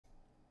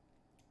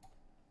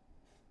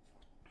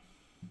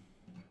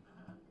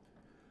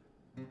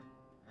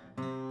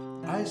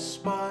I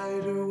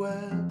spider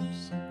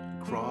webs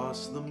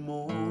across the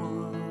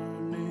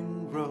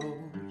morning road.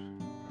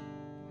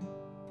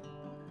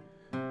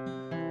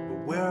 But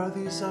where are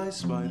these ice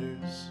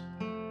spiders?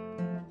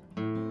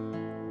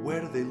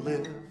 Where do they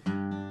live?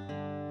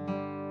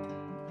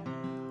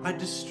 I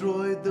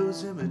destroyed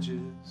those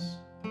images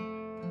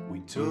we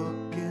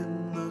took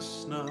in the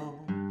snow.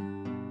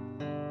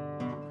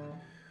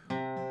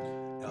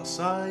 Else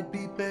I'd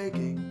be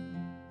begging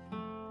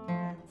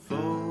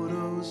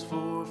photos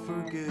for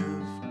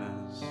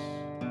forgiveness.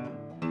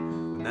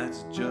 And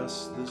that's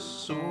just the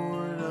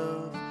sort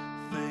of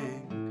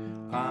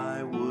thing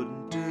I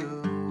wouldn't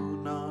do,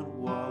 not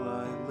while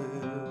I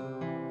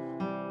live.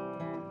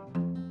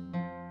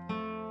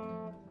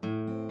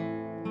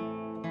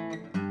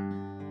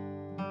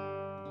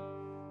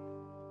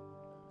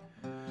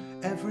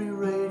 Every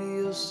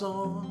radio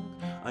song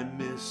I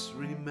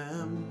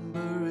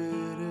misremember,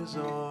 it is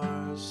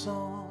our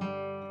song.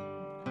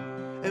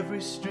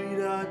 Every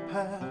street I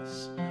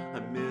pass I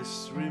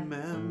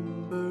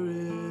misremember,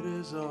 it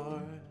is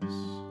ours.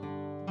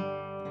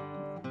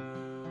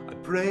 I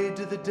prayed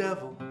to the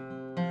devil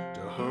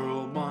to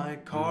hurl my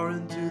car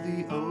into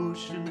the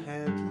ocean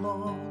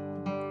headlong.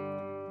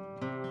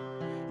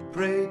 He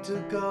prayed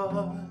to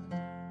God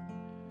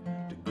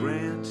to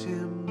grant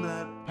him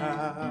that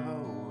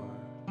power.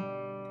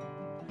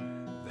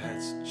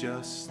 That's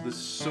just the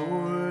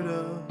sort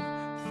of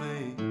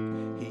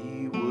thing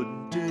he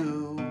wouldn't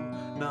do,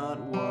 not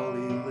while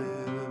he lives.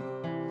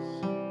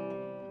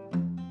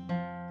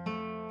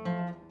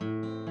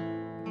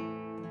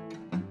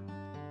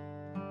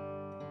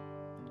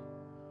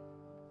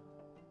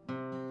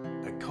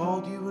 I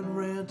called you and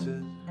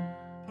ranted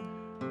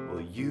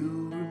while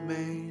you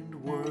remained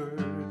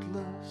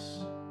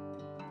wordless,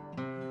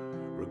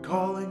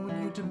 recalling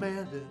when you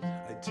demanded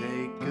I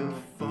take a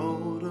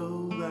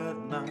photo that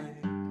night.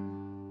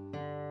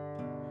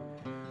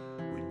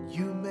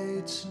 You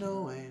made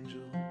snow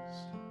angels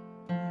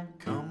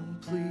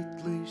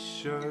completely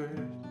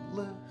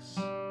shirtless.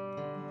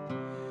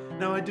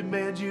 Now I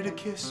demand you to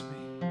kiss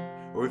me,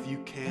 or if you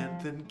can't,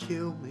 then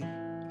kill me,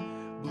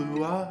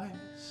 blue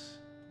eyes.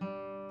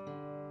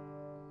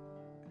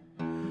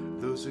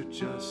 Those are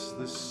just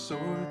the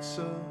sorts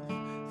of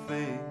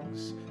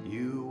things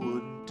you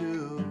wouldn't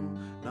do.